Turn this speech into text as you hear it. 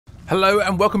Hello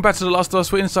and welcome back to The Last of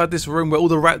Us. We're inside this room where all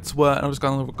the rats were, and I've just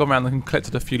gone around and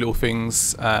collected a few little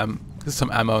things. There's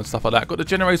some ammo and stuff like that. Got the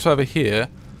generator over here.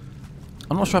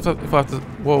 I'm not sure if I have to...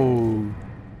 Whoa.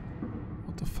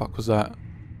 What the fuck was that?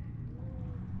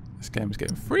 This game is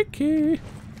getting freaky. Right,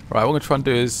 what I'm going to try and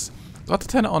do is... Do I have to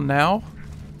turn it on now? Or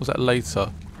was that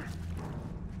later?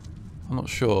 I'm not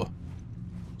sure.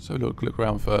 So look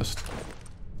around first.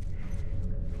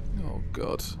 Oh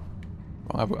god.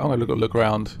 I'm going to look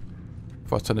around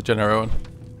before I turn the generator on.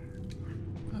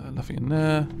 Nothing in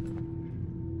there.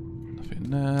 Nothing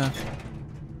in there.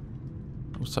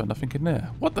 Also nothing in there.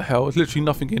 What the hell? There's literally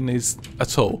nothing in these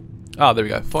at all. Ah, there we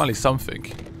go. Finally something.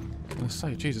 I'm going to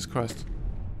say, Jesus Christ.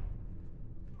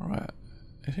 Alright.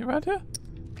 Anything around here?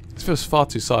 This feels far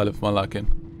too silent for my liking.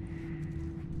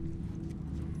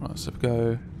 Right, so we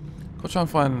go. Gotta try and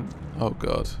find... Oh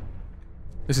god.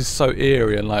 This is so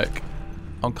eerie and like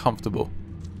uncomfortable.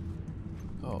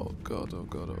 Oh god, oh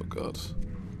god, oh god.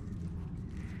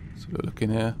 So look in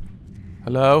here.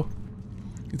 Hello?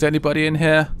 Is anybody in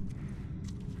here?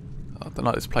 I don't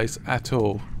like this place at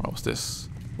all. Right, what's this?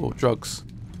 Oh, drugs.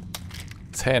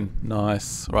 10.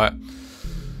 Nice. Right.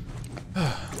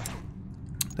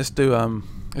 Let's do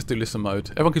listen mode.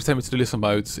 Everyone keeps telling me to do listen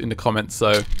modes in the comments,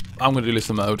 so I'm gonna do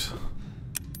listen mode.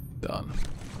 Done.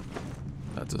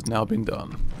 That has now been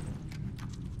done.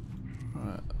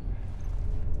 Right.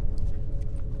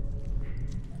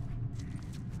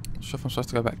 Not sure if I'm supposed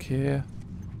to go back here.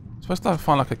 I'm supposed to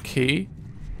find like a key.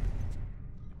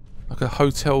 Like a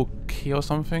hotel key or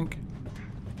something.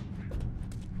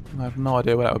 I have no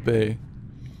idea where that would be.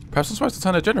 Perhaps I'm supposed to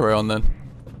turn the generator on then.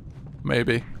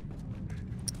 Maybe.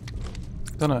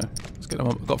 Don't know. Let's get them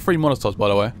on. I've got 3 monitors by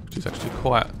the way, which is actually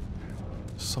quite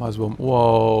sizable.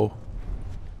 Whoa.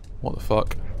 What the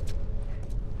fuck?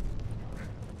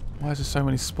 Why is there so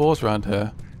many spores around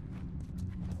here?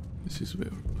 This is a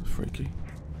bit freaky.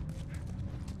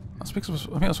 I think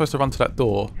I'm supposed to run to that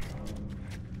door.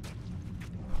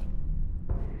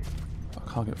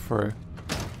 I can't get through.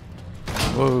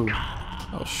 Whoa.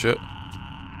 Oh shit.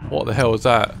 What the hell was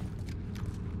that?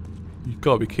 You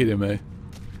gotta be kidding me.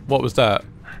 What was that?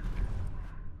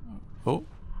 Oh.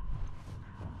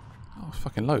 Oh,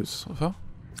 fucking loads. What the hell?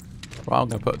 Right, I'm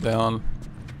gonna put down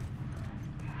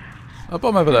a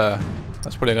bomb over there.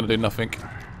 That's probably gonna do nothing.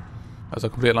 That's a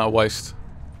complete amount of waste.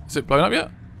 Is it blown up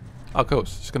yet? Oh, cool.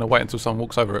 It's just gonna wait until someone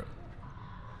walks over it.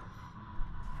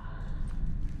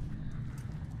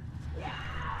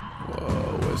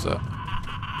 Whoa, where's that?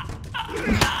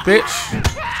 Bitch!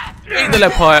 Eat the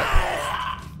lead pipe!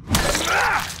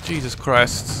 Jesus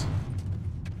Christ.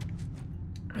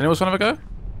 Anyone else want to have a go?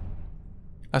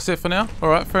 That's it for now?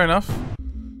 Alright, fair enough.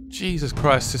 Jesus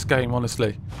Christ, this game,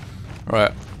 honestly.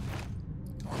 Alright.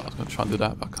 Oh, I was going to try and do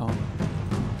that, but I can't.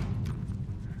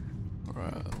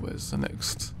 Alright, where's the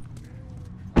next?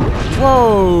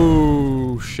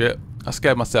 Whoa! Shit. I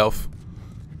scared myself.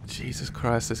 Jesus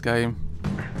Christ, this game.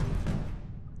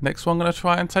 Next one going to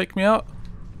try and take me out?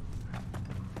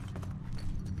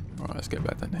 Alright, let's get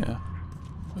back down here.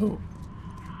 Oh.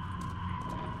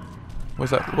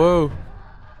 Where's that? Whoa.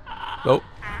 Oh.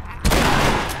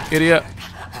 Idiot.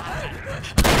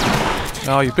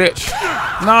 Oh, you bitch.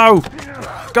 No!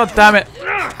 God damn it.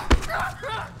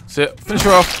 That's it. Finish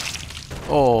her off.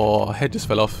 Oh, head just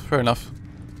fell off. Fair enough.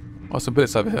 Oh, some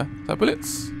bullets over here. Is that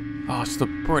bullets? Oh, it's just a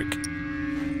brick.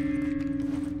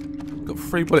 Got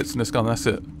 3 bullets in this gun, that's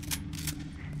it.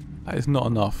 That is not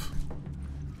enough.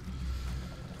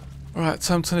 Alright,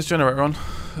 time to turn this generator on.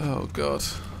 Oh god.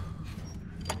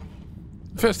 I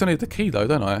think I still need the key though,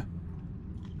 don't I?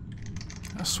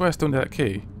 I swear I still need that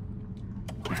key.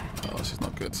 Oh, this is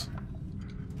not good.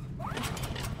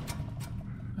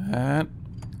 And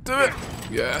do it!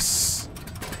 Yes!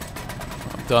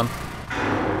 I'm done.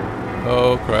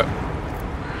 Oh crap.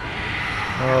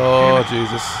 Oh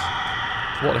Jesus.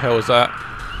 What the hell was that?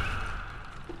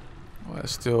 Oh, they're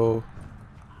still...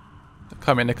 They're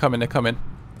coming, they're coming, they're coming.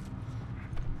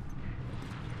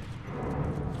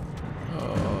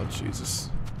 Jesus.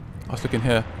 Let's look in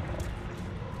here.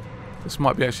 This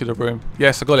might be actually the room.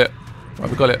 Yes, I got it. Right,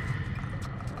 we got it.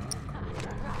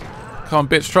 Come on,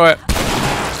 bitch, try it.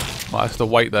 Right, I have to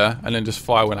wait there and then just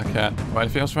fire when I can. Right,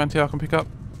 anything else around here I can pick up?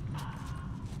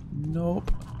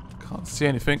 Nope. Can't see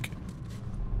anything.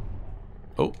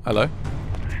 Oh, hello.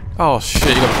 Oh,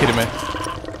 shit, you gotta be kidding me.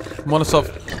 Molotov.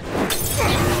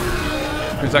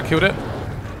 Has that killed it?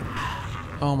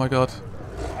 Oh my god.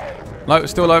 No,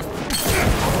 it's still alive.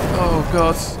 Oh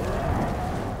god.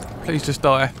 Please just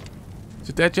die. Is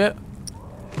it dead yet?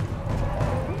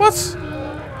 What?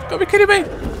 Gotta be kidding me.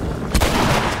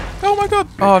 Oh my god.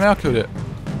 Oh, now I killed it.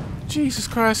 Jesus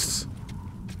Christ.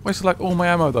 Wasted like all my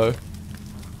ammo though.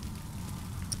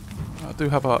 I do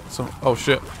have some... Oh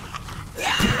shit.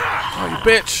 Oh, you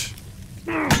bitch.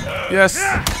 Yes.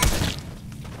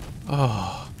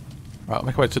 Oh. Right, I'll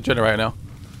make my way to the generator now.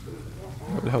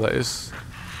 Where the hell that is.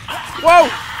 Whoa!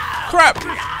 Crap!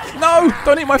 No!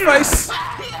 Don't eat my face!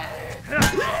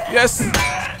 Yes!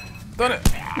 Done it!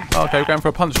 Oh, okay, we're going for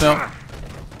a punch now. Right,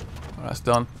 that's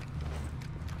done.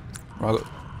 Right,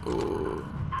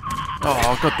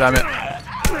 oh, god damn it.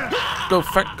 Go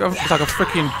it's like a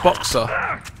freaking boxer.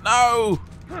 No!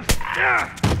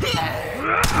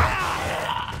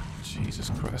 Jesus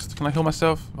Christ. Can I heal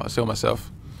myself? Right, let's heal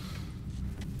myself.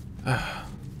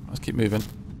 Let's keep moving.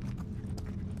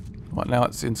 Right, now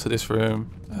it's into this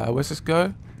room. Where's this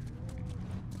go?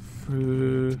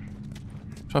 Through...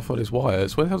 I'm trying to find these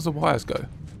wires. Where the hell does the wires go?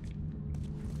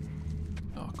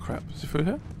 Oh crap. Is it through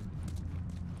here?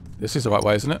 This is the right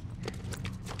way, isn't it?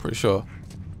 Pretty sure.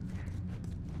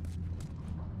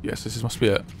 Yes, this must be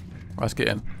it. Right, let's get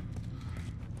in.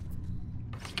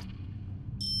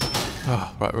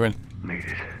 Ah, right, we're in. Made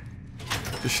it.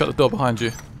 Just shut the door behind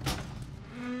you.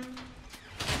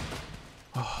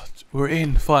 Oh, we're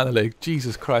in, finally.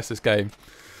 Jesus Christ, this game.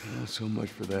 Not so much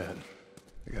for that.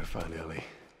 I gotta find Ellie.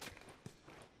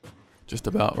 Just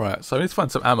about right. So I need to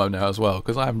find some ammo now as well,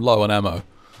 because I am low on ammo.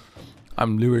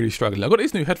 I'm really struggling. I've got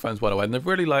these new headphones, by the way, and they're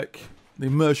really like... The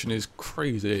immersion is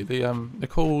crazy. They're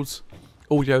called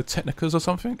Audio Technicas or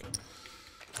something.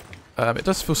 It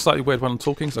does feel slightly weird when I'm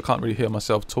talking, because I can't really hear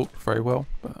myself talk very well.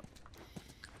 But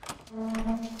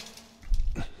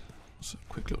let's have a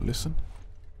quick little listen.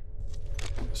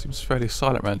 Seems fairly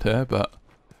silent around here, but...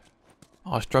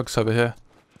 Oh, there's drugs over here.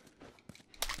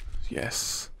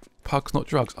 Yes. Pugs, not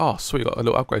drugs. Oh, sweet. Got a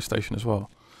little upgrade station as well.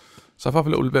 So if I have a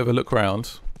little bit of a look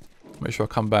around, make sure I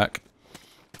come back.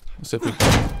 Let's see if we...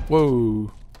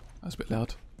 Whoa. That's a bit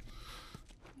loud.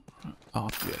 Oh,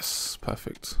 yes.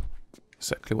 Perfect.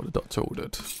 Exactly what the doctor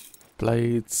ordered.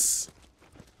 Blades.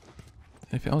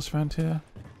 Anything else around here?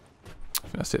 I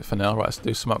think that's it for now. Right, let's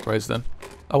do some upgrades then.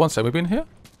 Oh, one second. We've been here?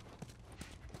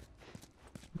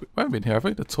 We haven't been here, have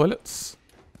we? The toilets.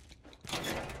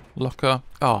 Locker.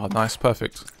 Oh, nice.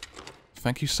 Perfect.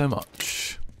 Thank you so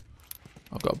much.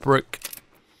 I've got a brick.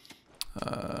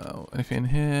 Anything in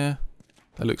here?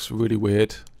 That looks really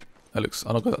weird. That looks...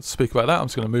 I'm not going to speak about that. I'm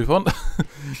just going to move on.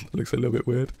 It looks a little bit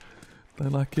weird.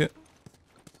 Don't like it.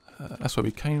 That's where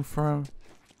we came from.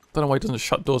 Don't know why he doesn't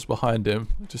shut doors behind him.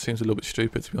 It just seems a little bit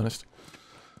stupid, to be honest.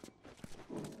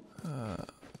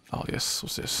 Oh, yes.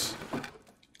 What's this?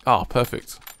 Ah,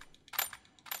 perfect.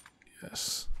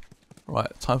 Yes.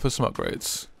 Right, time for some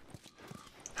upgrades.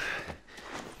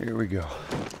 Here we go.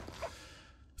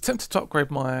 Attempted to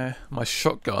upgrade my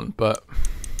shotgun, but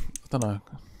I don't know.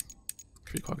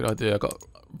 Could be quite a good idea. I got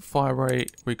fire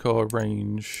rate, recoil,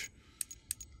 range.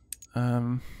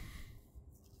 I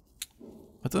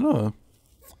don't know.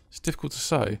 It's difficult to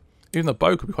say. Even the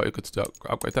bow could be quite good to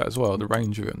upgrade that as well. The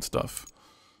range of it and stuff.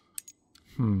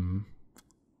 Don't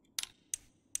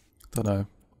know.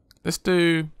 Let's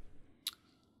do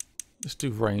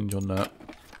range on that.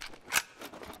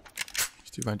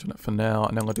 Let's do range on that for now,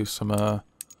 and then I'm gonna do some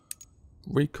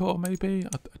recoil maybe.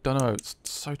 I don't know. It's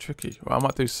so tricky. Right, I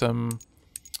might do some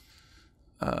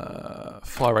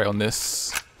fire rate on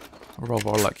this. A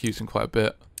rifle I like using quite a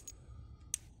bit.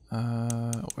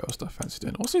 What else do I fancy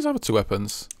doing? What's these other two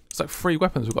weapons? It's like 3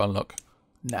 weapons we've got to unlock.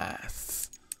 Nice.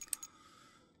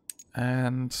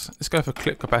 And let's go for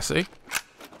clip capacity.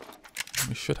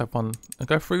 We should have one. And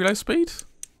go for reload speed?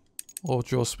 Or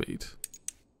draw speed?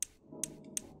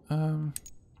 Don't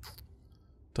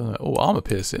know. Oh, armor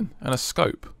piercing. And a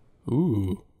scope.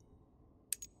 Ooh.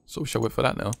 So we shall wait for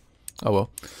that now. Oh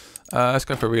well. Let's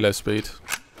go for reload speed.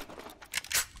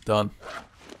 Done.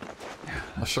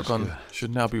 My shotgun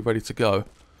should now be ready to go.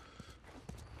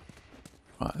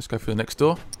 Right, let's go for the next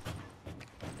door.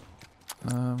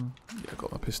 Yeah, I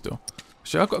got my pistol.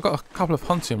 Actually, I've got a couple of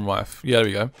hunting rifles. Yeah, there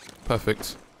we go.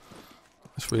 Perfect.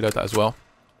 Let's reload that as well.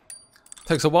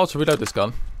 Takes a while to reload this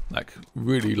gun. Like,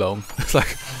 really long. It's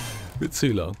like a bit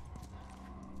too long.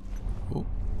 Ooh.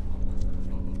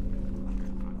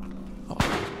 Oh,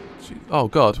 geez. Oh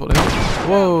god, what the hell?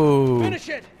 Whoa! Finish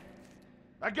it!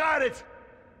 I got it!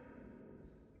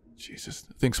 Jesus,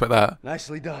 think about that.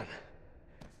 Nicely done.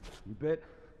 You bit?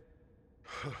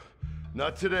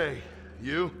 Not today.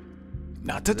 You?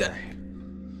 Not today.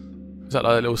 Is that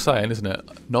like a little saying, isn't it?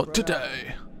 Not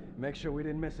today. Make sure we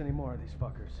didn't miss any more of these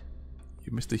fuckers.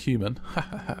 You missed a human. How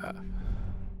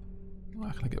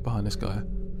can I get behind this guy?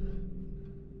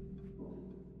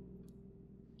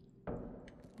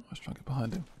 Let's try and get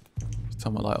behind him. Let's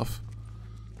turn my light off.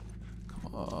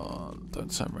 Come on.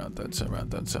 Don't turn around, don't turn around,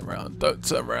 don't turn around, don't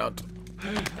turn around.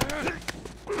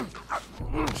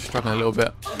 Struggling a little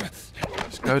bit.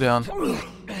 Just go down.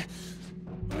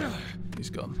 He's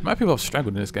gone. How many people have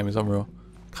strangled in this game is unreal.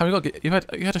 Come, you got you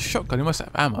had a shotgun, you must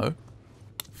have ammo.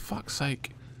 Fuck's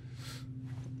sake.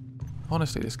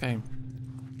 Honestly, this game.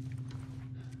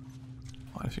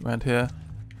 Anything around here?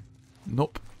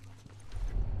 Nope.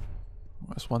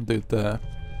 There's one dude there.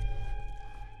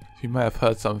 You may have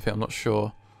heard something, I'm not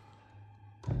sure.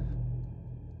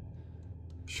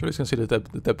 Sure he's gonna see the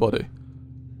dead body.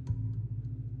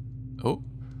 Oh,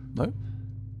 no.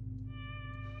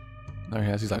 No, he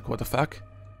has. He's like, what the fuck?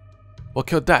 What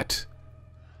killed that?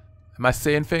 Am I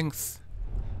seeing things?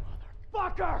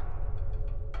 Fucker!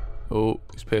 Oh,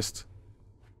 he's pissed.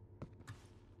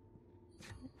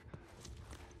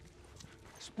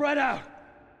 Spread out!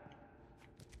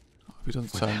 If he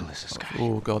doesn't Where the turn. hell is this guy?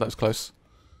 Oh god, that was close.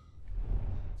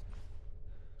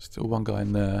 Still one guy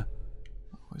in there.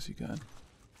 Where's he going?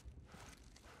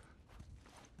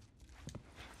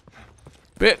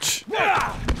 Bitch!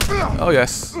 Oh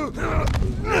yes.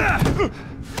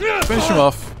 Finish him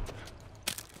off.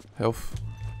 Health.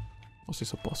 What's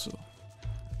this, a bottle?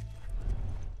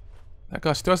 That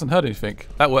guy still hasn't heard anything.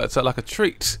 That worked out like a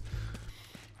treat.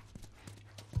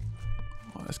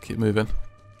 Right, let's keep moving.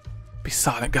 Be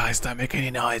silent, guys. Don't make any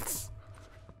noise.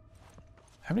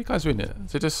 How many guys are in it?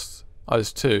 Is it just... Oh,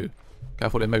 there's two. Okay, I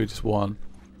thought there maybe just one.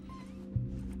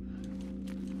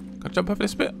 Can I jump over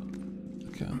this bit?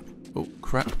 Okay. Oh,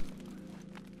 crap.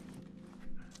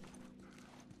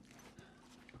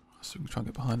 So we can try and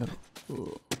get behind him.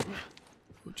 Oh,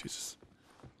 oh Jesus.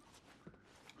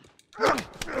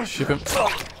 Shiv him.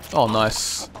 Oh,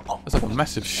 nice. That's like a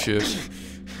massive shiv.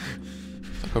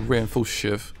 It's like a reinforced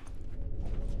shiv.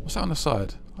 What's that on the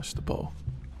side? Oh, just a bowl.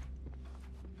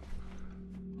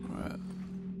 Alright.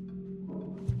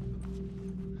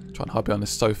 Try and hide behind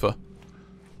this sofa.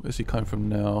 Where's he coming from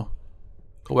now?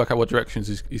 Gotta work out what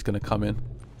directions he's gonna come in.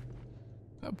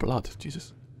 That blood,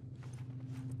 Jesus.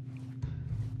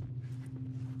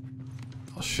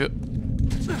 Oh shit.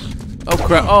 Oh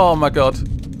crap, oh my god.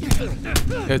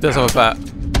 Yeah, it does have a bat.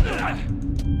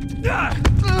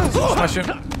 Smash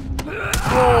him.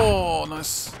 Oh,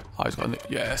 nice. Oh, he's got a...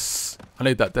 Yes. I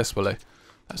need that desperately.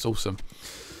 That's awesome.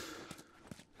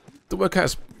 Didn't work out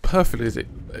as perfectly as it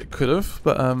could have,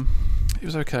 but it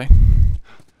was okay.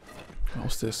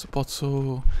 What's this? A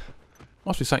bottle.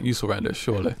 Must be something useful around it,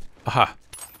 surely. Aha.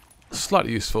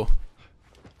 Slightly useful.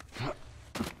 I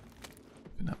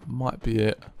think that might be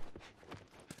it.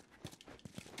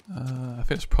 I think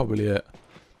that's probably it.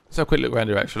 Let's have a quick look around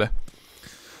here, actually.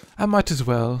 I might as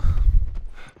well.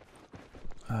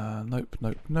 Nope,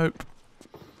 nope, nope.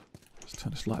 Let's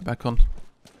turn this light back on.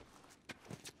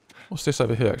 What's this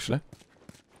over here, actually?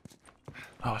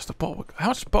 Oh, it's the bottle. How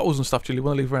much bottles and stuff do you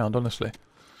want to leave around, honestly?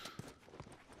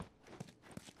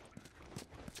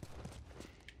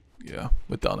 Yeah,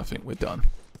 we're done, I think. We're done.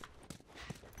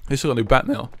 He's got a new bat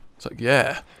now. It's like,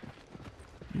 yeah.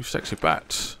 New sexy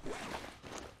bat.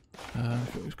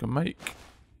 What he's going to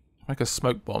make a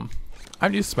smoke bomb. I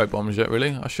haven't used smoke bombs yet,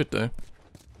 really. I should do.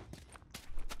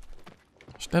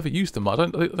 I've never used them. I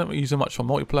don't use them much on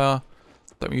multiplayer.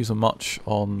 Don't use them much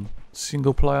on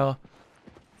single player.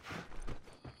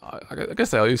 I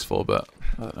guess they are useful, but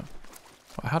I don't know.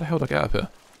 How the hell do I get out of here?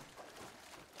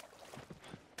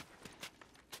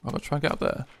 I've got to try and get up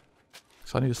there.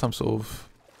 So I need some sort of...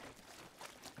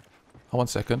 Oh, 1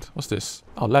 second. What's this?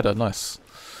 Oh, ladder. Nice.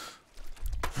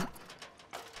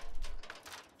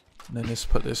 And then let's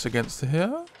put this against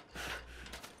here.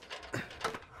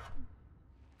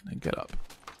 And get up.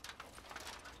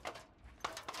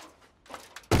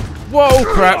 Whoa,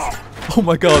 crap! Oh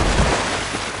my god.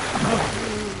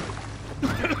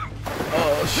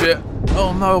 Oh shit.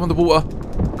 Oh no, I'm in the water.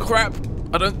 Crap.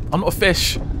 I'm not a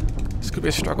fish. This could be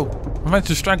a struggle. I managed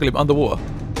to strangle him underwater.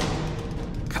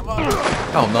 Come on.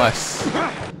 Oh, nice.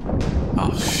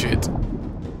 Oh shit.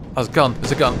 There's a gun.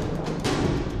 There's a gun.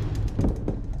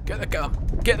 Get the gun.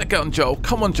 Get the gun, Joel.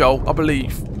 Come on, Joel. I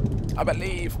believe. I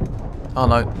believe. Oh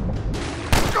no.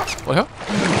 What the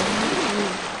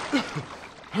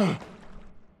hell?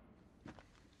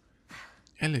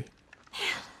 Ellie.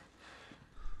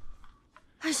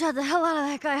 I shot the hell out of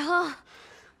that guy, huh?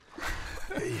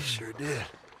 Yeah, you sure did.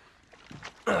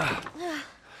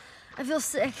 I feel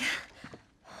sick.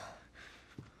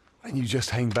 And you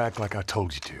just hang back like I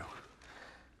told you to.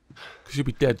 Because you'll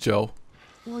be dead, Joel.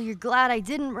 Well, you're glad I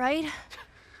didn't, right?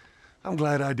 I'm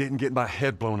glad I didn't get my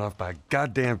head blown off by a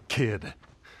goddamn kid.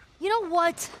 You know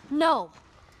what? No.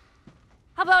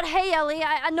 How about, hey, Ellie,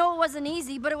 I know it wasn't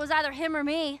easy, but it was either him or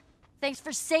me. Thanks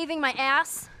for saving my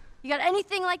ass. You got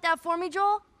anything like that for me,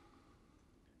 Joel?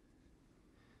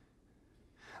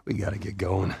 We gotta get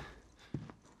going.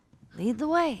 Lead the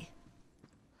way.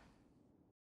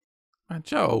 Man,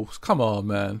 Joel, come on,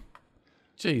 man.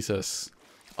 Jesus.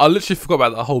 I literally forgot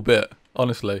about that whole bit,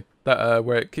 honestly. That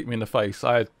where it kicked me in the face.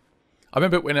 I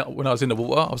remember when I was in the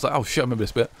water, I was like, oh shit, I remember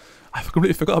this bit. I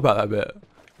completely forgot about that bit.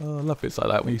 Oh, I love bits like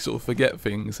that when you sort of forget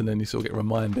things and then you sort of get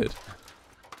reminded.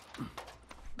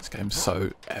 This game's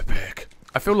so epic.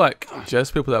 I feel like jealous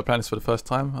people that are playing this for the first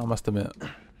time, I must admit.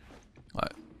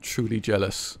 Like, truly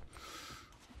jealous.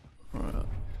 Right.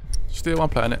 Still, I'm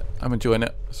playing it. I'm enjoying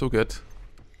it. It's all good.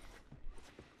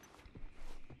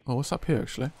 Oh, what's up here,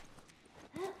 actually?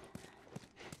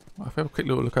 Well, if I have a quick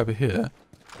little look over here.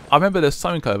 I remember there's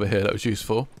something over here that was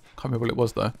useful. Can't remember what it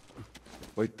was, though.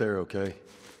 Wait there, okay?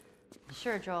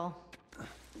 Sure, Joel.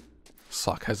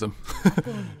 Sarcasm.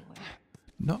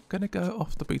 Not gonna go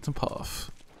off the beaten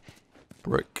path.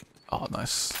 Brick. Oh,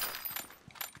 nice.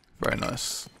 Very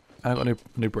nice. And I got a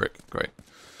new brick. Great.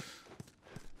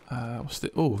 What's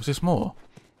the? Oh, is this more?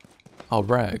 Oh,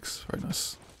 rags. Very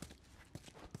nice.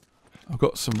 I've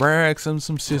got some rags and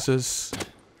some scissors,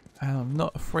 and I'm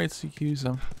not afraid to use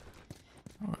them.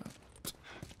 All right.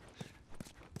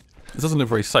 It doesn't look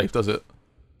very safe, does it?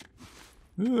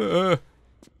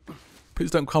 Please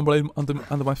don't crumble in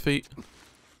under my feet.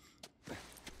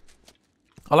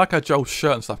 I like how Joel's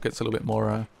shirt and stuff gets a little bit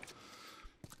more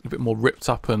ripped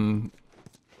up and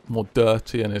more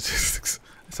dirty, and it's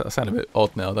I sound a bit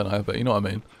odd now, don't I? But you know what I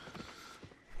mean.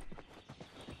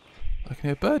 I can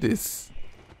hear birdies.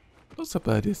 Lots of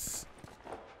birdies.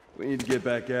 We need to get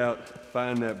back out,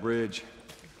 find that bridge.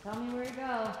 Tell me where to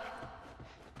go.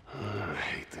 I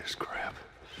hate this crap.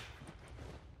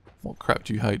 What crap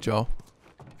do you hate, Joel?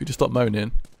 If you just stop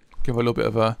moaning, give her a little bit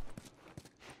of a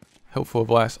helpful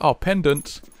advice. Oh,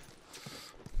 pendant.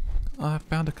 I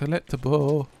found a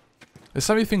collectible. There's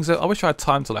so many things that I wish I had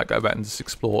time to like go back and just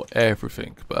explore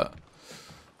everything, but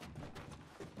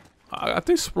I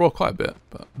do explore quite a bit,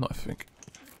 but not everything.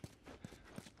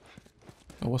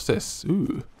 Oh, what's this?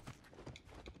 Ooh.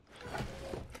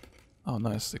 Oh,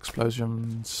 nice.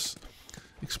 Explosions.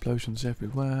 Explosions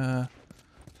everywhere.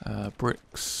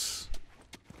 Bricks.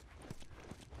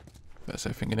 There's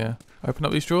everything in here. Open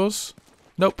up these drawers.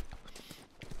 Nope.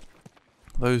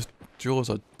 Those drawers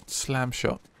are slam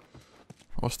shut.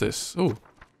 What's this? Ooh.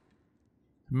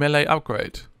 Melee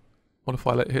upgrade.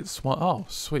 Modify let hits one. Oh,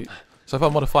 sweet. So if I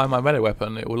modify my melee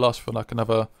weapon, it will last for like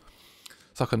another.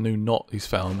 It's like a new knot he's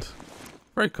found.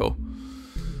 Very cool.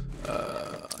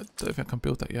 I don't think I can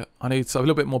build that yet. I need a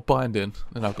little bit more binding,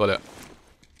 then I've got it.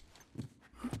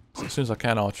 So as soon as I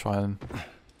can, I'll try and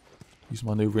use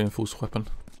my new reinforced weapon.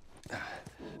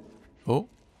 Oh.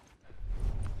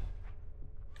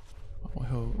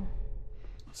 Oh,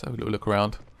 let's have a little look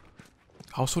around.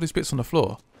 Oh, I saw these bits on the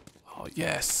floor. Oh,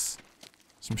 yes.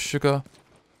 Some sugar.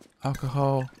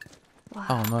 Alcohol. Wow,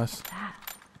 oh, nice. what's that?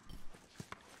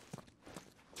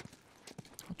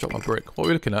 I'll drop my brick. What are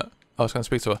we looking at? I was going to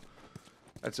speak to her.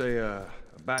 That's a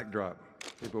backdrop.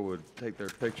 People would take their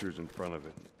pictures in front of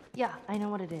it. Yeah, I know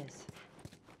what it is.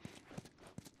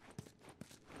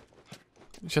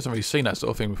 She hasn't really seen that sort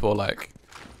of thing before, like,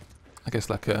 I guess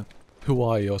like a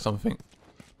Hawaii or something.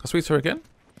 Can I speak to her again?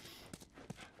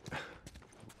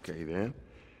 Okay then.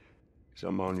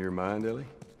 Something on your mind, Ellie?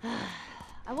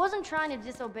 I wasn't trying to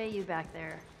disobey you back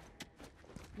there.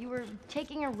 You were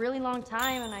taking a really long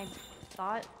time, and I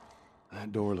thought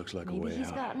That door looks like a maybe way he's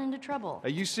out. gotten into trouble.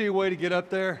 Hey, you see a way to get up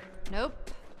there?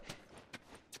 Nope.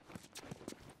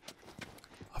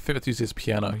 I think I'd use this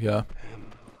piano, yeah.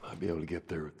 I'll be able to get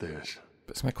there with this.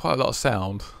 But it's made quite a lot of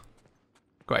sound.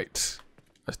 Great.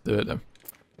 Let's do it then.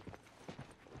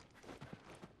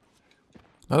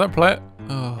 No, don't play it.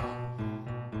 Oh.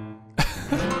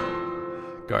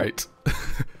 Great.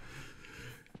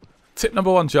 Tip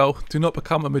number 1, Joel. Do not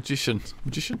become a magician.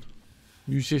 Magician?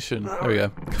 Musician. There we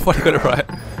go. I finally got it right.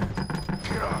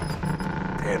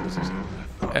 Damn, this is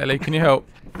Ellie, can you help?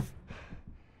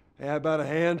 Hey, how about a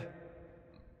hand?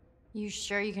 You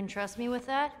sure you can trust me with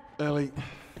that? Ellie.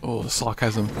 Oh, the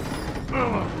sarcasm.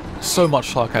 So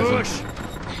much sarcasm. Push!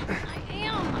 I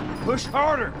am. Push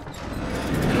harder!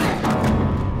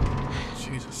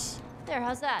 Jesus. There,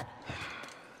 how's that?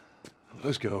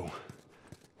 Let's go.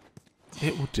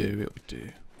 It will do, it will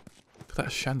do. Look at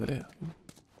that chandelier.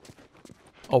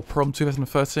 Oh, Prom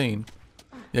 2013.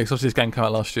 Yeah, because obviously this game came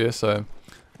out last year, so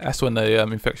that's when the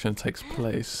infection takes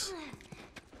place.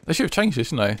 They should have changed this,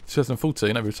 shouldn't they? 2014,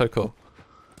 that'd be so cool.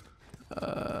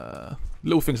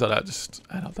 Little things like that just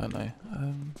add up, don't they?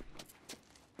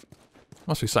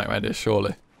 Must be something around here,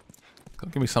 surely.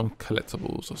 Gotta give me some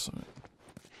collectibles or something.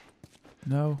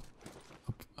 No.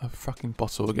 A fucking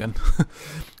bottle again.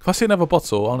 If I see another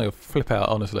bottle, I'm gonna flip out,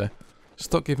 honestly.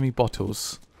 Stop giving me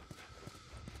bottles.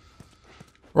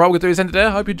 Right, what we're going to do is end it there.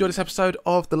 I hope you enjoyed this episode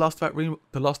of The Last of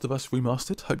Us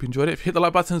Remastered. Hope you enjoyed it. If you hit the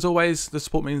like button, as always, the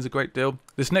support means a great deal.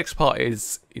 This next part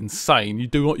is insane. You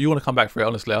want to come back for it,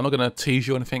 honestly. I'm not going to tease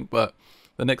you or anything, but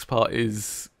the next part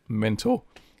is mental.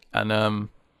 And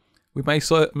we may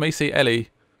see Ellie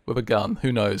with a gun.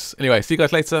 Who knows? Anyway, see you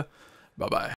guys later. Bye-bye.